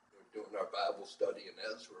doing our Bible study in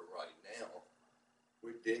Ezra right now,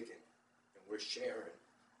 we're digging, and we're sharing,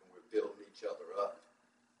 and we're building each other up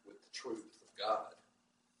with the truth of God.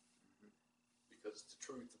 Because the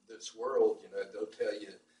truth of this world, they'll tell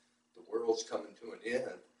you the world's coming to an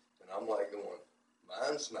end. And I'm like going,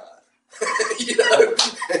 mine's not.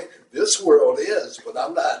 This world is, but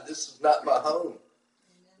I'm not. This is not my home.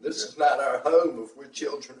 This is not our home. If we're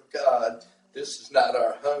children of God, this is not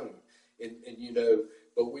our home. And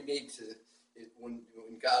but we need to, when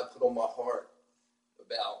God put on my heart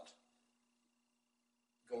about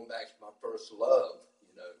going back to my first love,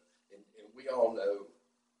 and we all know,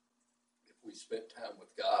 we spent time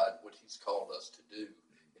with God, what He's called us to do. And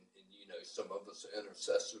some of us are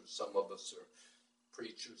intercessors, some of us are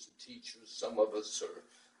preachers and teachers, some of us are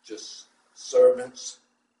just servants,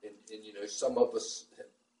 and some of us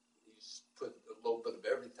He's put a little bit of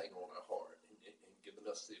everything on our heart and given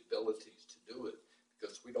us the abilities to do it,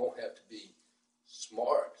 because we don't have to be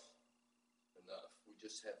smart enough. We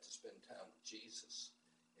just have to spend time with Jesus,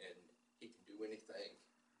 and He can do anything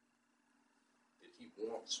that He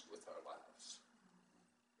wants with our lives.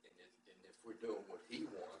 And if we're doing what He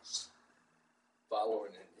wants,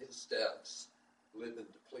 following in His steps, living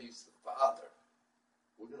to please the Father,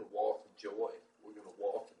 we're going to walk in joy. We're going to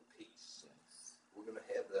walk in peace. Yes. We're going to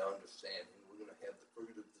have the understanding. We're going to have the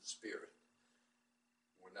fruit of the Spirit.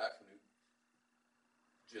 We're not going to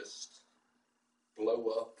just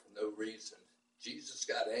blow up for no reason. Jesus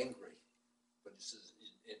got angry when He says,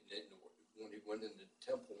 when He went in the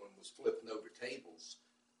temple and was flipping over tables,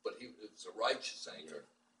 but it was a righteous anger.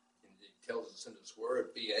 Yeah. And He tells us in His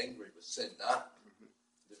Word, be angry, but sin not. Mm-hmm.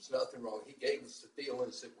 There's nothing wrong. He gave us the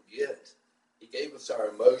feelings that we get. He gave us our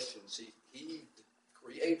emotions. He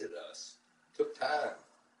created us. Took time.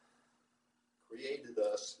 Created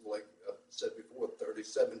us, like I said before,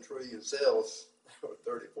 37 trillion cells, or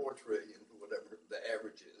 34 trillion, whatever the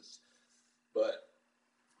average is. But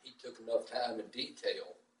He took enough time and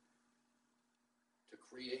detail to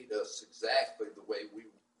create us exactly the way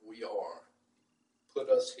we are. Put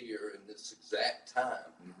us here in this exact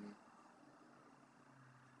time. Mm-hmm.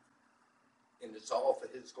 And it's all for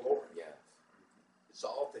His glory. Yeah. It's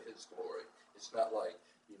all for His glory. It's not like,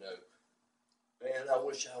 man, I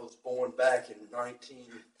wish I was born back in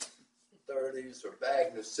 1930s or back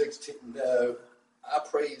in the 16th. No, I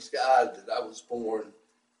praise God that I was born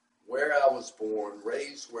where I was born,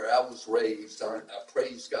 raised where I was raised. I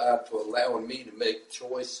praise God for allowing me to make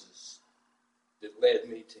choices that led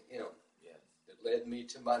me to Him, that led me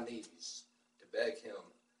to my knees, to beg Him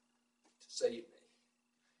to save me.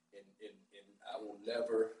 And I will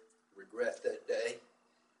never regret that day.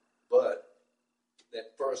 But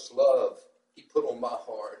that first love He put on my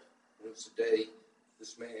heart was the day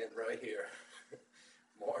this man right here,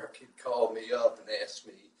 Mark, had called me up and asked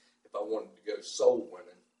me if I wanted to go soul winning.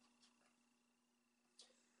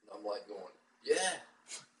 I'm like going, yeah,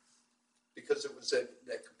 because it was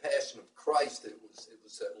that compassion of Christ. It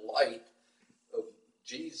was that light of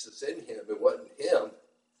Jesus in him. It wasn't him.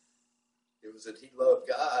 It was that he loved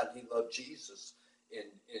God. He loved Jesus.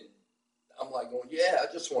 And I'm like going, yeah, I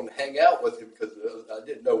just want to hang out with him, because I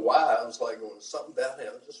didn't know why. I was like going, something about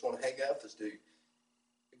him. I just want to hang out with this dude.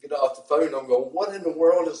 I get off the phone. I'm going, what in the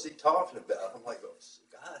world is he talking about? I'm like,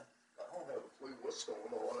 God, I don't have a clue what's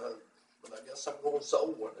going on. But I guess I'm going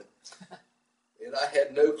soul winning. And I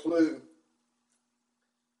had no clue.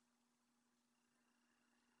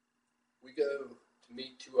 We go to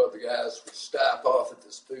meet two other guys. We stop off at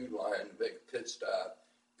this food line and make a pit stop.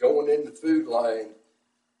 Going in the food line,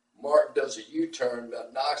 Mark does a U-turn,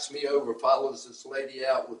 about knocks me over, follows this lady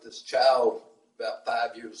out with this child about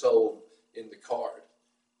 5 years old in the cart,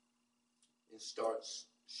 and starts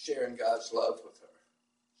sharing God's love with her.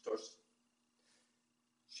 Starts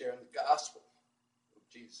sharing the gospel of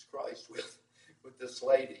Jesus Christ with this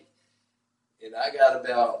lady. And I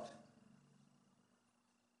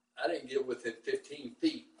didn't get within 15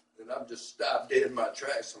 feet, and I'm just stopped dead in my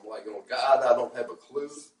tracks. I'm like, oh God, I don't have a clue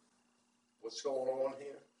what's going on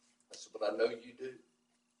here. I said, but I know you do.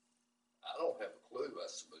 I don't have a clue. I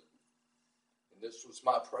said, and this was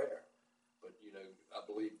my prayer. But, I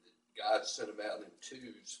believe that God sent them out in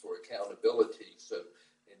twos for accountability. So,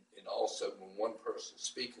 and also when one person's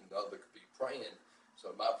speaking, the other could be praying.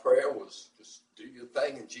 So my prayer was just do your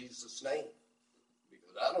thing in Jesus' name,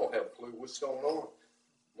 because I don't have a clue what's going on.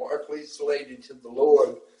 Mark leads the lady to the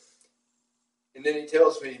Lord. And then he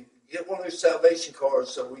tells me, get one of those salvation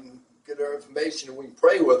cards so we can get her information and we can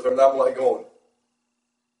pray with her. And I'm like going,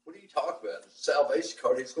 what are you talking about? A salvation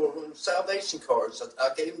card? He's going, salvation cards. I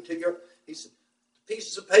gave them to you. He said,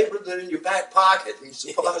 pieces of paper that are in your back pocket. He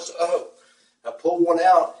said, oh. I pull one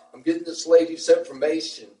out. I'm getting this lady's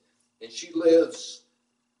information. And she lives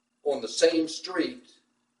on the same street,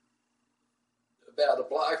 about a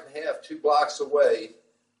block and a half, 2 blocks away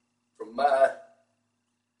from my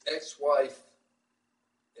ex-wife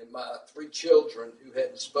and my 3 children who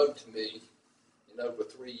hadn't spoke to me in over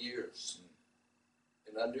 3 years.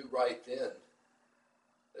 And I knew right then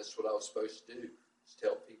that's what I was supposed to do, is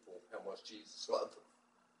tell people how much Jesus loved them.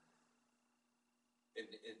 And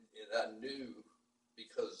I knew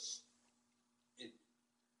because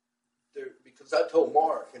I told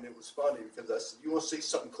Mark, and it was funny because I said, you want to see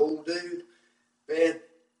something cool, dude? Man,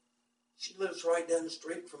 she lives right down the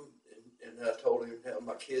street from, and I told him how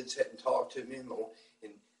my kids hadn't talked to me, and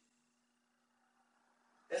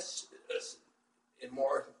and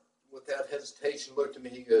Mark, without hesitation, looked at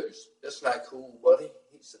me, he goes, that's not cool, buddy.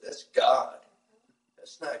 He said, that's God.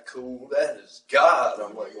 That's not cool, that is God.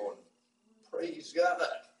 I'm like going, praise God,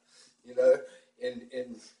 you know, and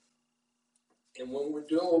when we're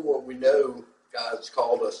doing what we know God's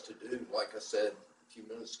called us to do, like I said a few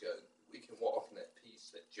minutes ago, we can walk in that peace,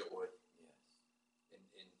 that joy, and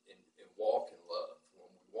walk in love. When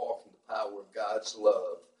we walk in the power of God's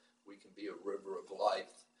love, we can be a river of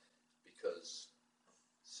life because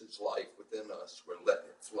it's His life within us. We're letting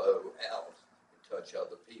it flow out and touch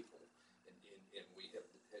other people, and we have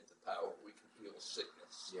the power. We can heal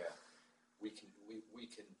sickness. Yeah. We can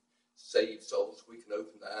save souls. We can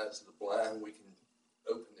open the eyes of the blind. We can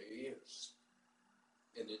open their ears.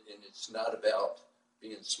 And it's not about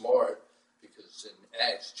being smart, because in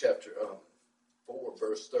Acts chapter 4,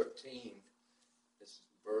 verse 13, this is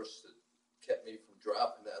the verse that kept me from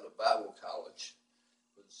dropping out of Bible college,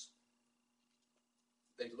 was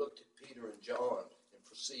they looked at Peter and John and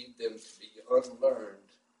perceived them to be unlearned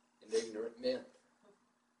and ignorant men.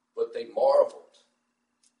 But they marveled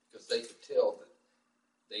because they could tell that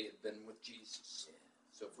they had been with Jesus.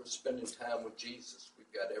 So if we're spending time with Jesus,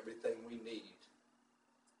 we've got everything we need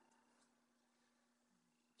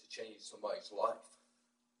to change somebody's life.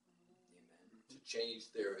 Amen. To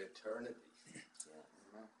change their eternity.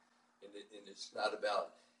 Yeah. And it's not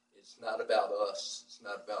about us. It's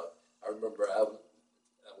not about. I remember I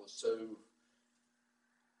was so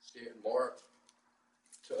scared. Mark,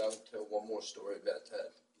 I'll tell one more story about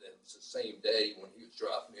that. It was the same day when he was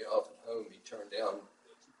dropping me off at home. He turned down the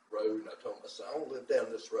road, and I told him, I said, I don't live down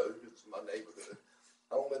this road. It's my neighborhood.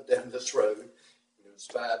 I don't live down this road. And it was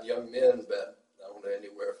 5 young men, about, I don't know,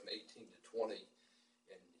 anywhere from 18 to 20.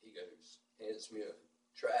 And he goes, hands me a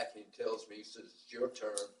track, and he tells me, he says, it's your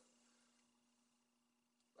turn.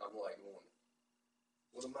 I'm like going,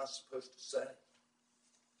 what am I supposed to say?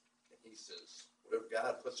 And he says, whatever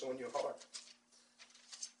God puts on your heart.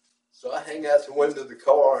 So I hang out the window of the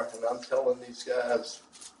car, and I'm telling these guys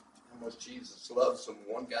how much Jesus loves them.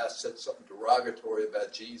 One guy said something derogatory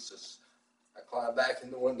about Jesus. I climbed back in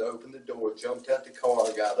the window, opened the door, jumped out the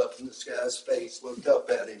car, got up in this guy's face, looked up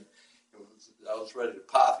at him. I was ready to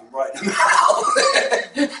pop him right in the mouth.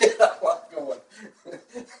 And I'm like going.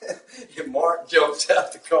 And Mark jumps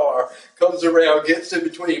out the car, comes around, gets in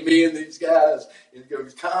between me and these guys, and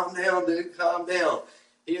goes, calm down, dude, calm down.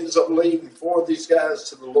 He ends up leading 4 of these guys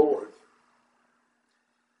to the Lord.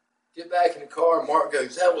 Get back in the car, and Mark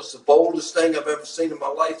goes, that was the boldest thing I've ever seen in my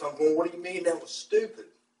life. I'm going, what do you mean? That was stupid.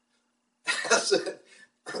 I said,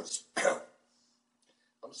 I'm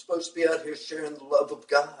supposed to be out here sharing the love of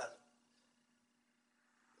God.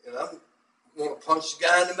 And I want to punch the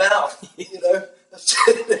guy in the mouth, you know.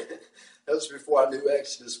 That was before I knew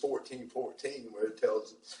Exodus 14:14, where it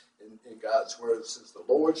tells us in God's word, it says, the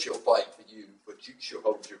Lord shall fight for you, but you shall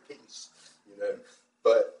hold your peace, you know.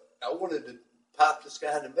 But I wanted to pop this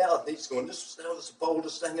guy in the mouth, and he's going, that was the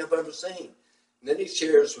boldest thing I've ever seen. And then he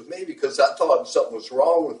shares with me because I thought something was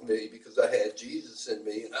wrong with me because I had Jesus in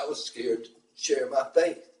me, and I was scared to share my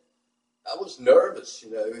faith. I was nervous,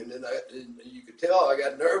 you know, and then you could tell I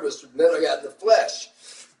got nervous, and then I got in the flesh.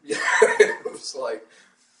 It was like,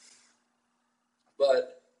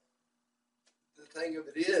 but the thing of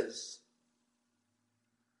it is,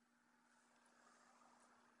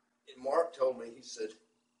 and Mark told me, he said,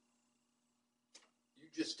 you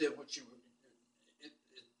just did what you were,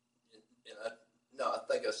 I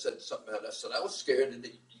think I said something about it. I said, I was scared to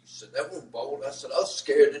death. You said, that wasn't bold. I said, I was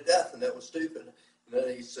scared to death, and that was stupid. And then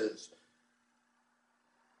he says,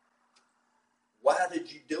 why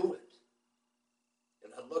did you do it?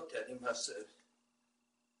 And I him, I said,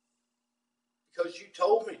 because you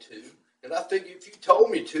told me to. And I figured if you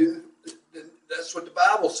told me to, then that's what the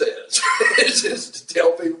Bible says. It's just to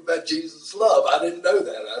tell people about Jesus' love. I didn't know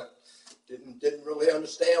that. I didn't really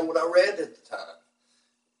understand what I read at the time.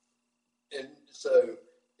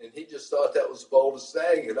 And he just thought that was the boldest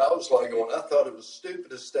thing. And I was like, I thought it was the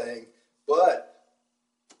stupidest thing. But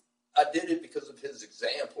I did it because of his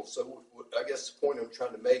example. So I guess the point I'm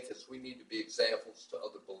trying to make is we need to be examples to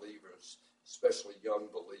other believers, especially young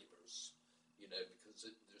believers, because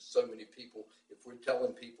there's so many people. If we're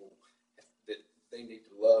telling people that they need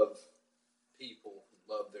to love people, and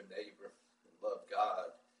love their neighbor, and love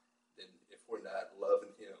God, then if we're not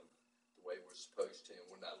loving him the way we're supposed to, and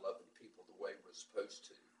we're not loving people the way we're supposed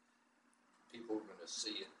to, people are going to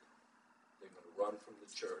see it. They're going to run from the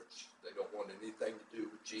church. They don't want anything to do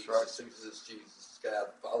with Jesus. Right. Who's this Jesus guy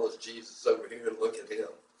that follows Jesus over here? Look at him.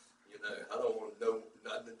 I don't want to know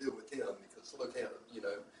nothing to do with him because look at him,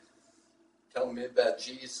 telling me about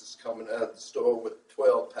Jesus coming out of the store with a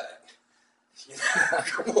 12-pack.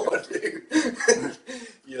 Come on, dude.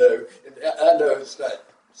 And I know it's not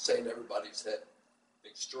saying everybody's that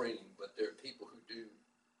extreme, but there are people who do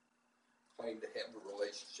claim to have a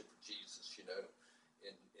relationship with Jesus,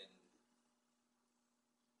 and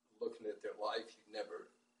looking at their life, you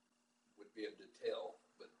never would be able to tell.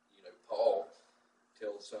 But, Paul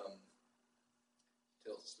tells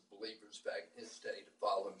the believers back in his day to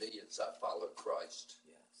follow me as I follow Christ.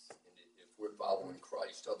 Yes. And if we're following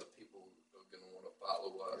Christ, other people are going to want to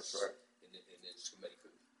follow us. That's right. And it's going to make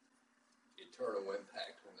an eternal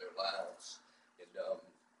impact on their lives. And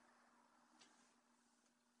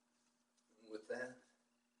with that,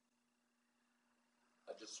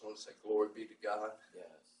 I just want to say glory be to God. Yes.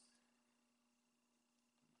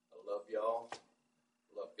 I love y'all.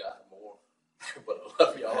 I love God more. But I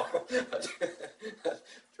love y'all. I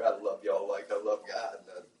try to love y'all like I love God,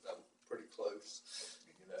 and I'm pretty close.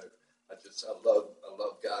 I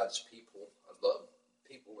love God's people. I love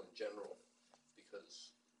people in general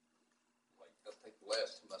because, like I think the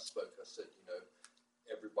last time I spoke, I said,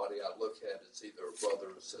 everybody I look at is either a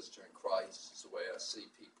brother or sister in Christ. Is the way I see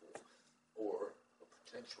people, or a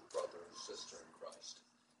potential brother or sister in Christ.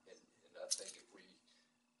 And I think if we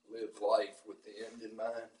live life with the end in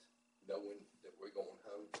mind, knowing that we're going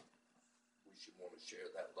home, we should want to share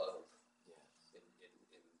that love. Yes.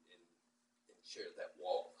 And share that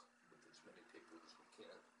walk with as many people as we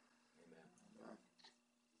can. Amen.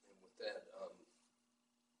 And with that,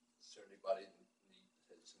 is there anybody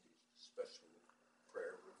that has any special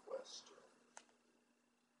prayer request or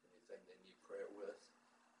anything they need prayer with?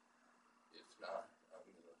 If not, I'm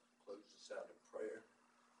going to close this out in prayer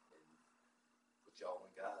and put y'all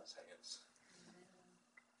in God's hands.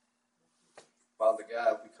 Father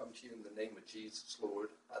God, we come to you in the name of Jesus, Lord.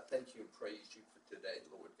 I thank you and praise you for today,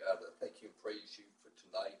 Lord God. I thank you and praise you for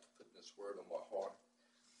tonight, putting this word on my heart.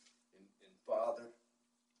 And Father,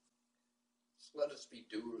 just let us be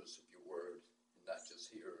doers of your word and not just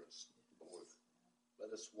hearers, Lord. Let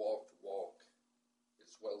us walk the walk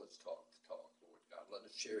as well as talk the talk, Lord God. Let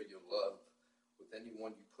us share your love with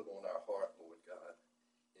anyone you put on our heart, Lord God,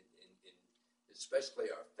 and especially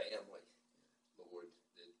our family, Lord,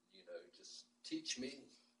 that, just teach me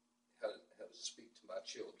how to speak to my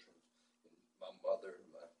children and my mother and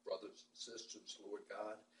my brothers and sisters, Lord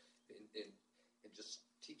God, and just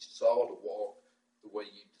teach us all to walk the way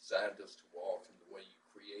you designed us to walk and the way you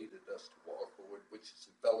created us to walk, Lord, which is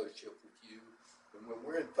in fellowship with you. And when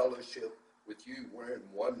we're in fellowship with you, we're in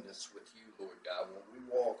oneness with you, Lord God. When we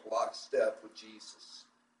walk lockstep with Jesus,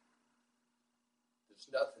 there's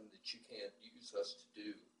nothing that you can't use us to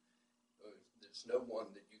do. There's no one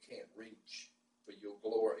that you can't reach for your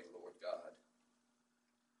glory, Lord God.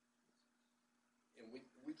 And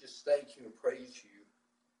we just thank you and praise you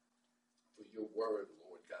for your word,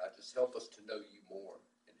 Lord God. Just help us to know you more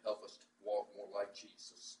and help us to walk more like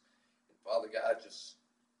Jesus. And Father God, just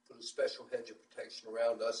put a special hedge of protection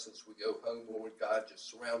around us as we go home, Lord God. Just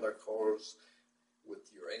surround our cars with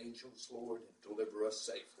your angels, Lord, and deliver us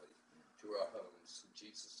safely to our homes. In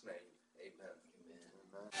Jesus' name, amen.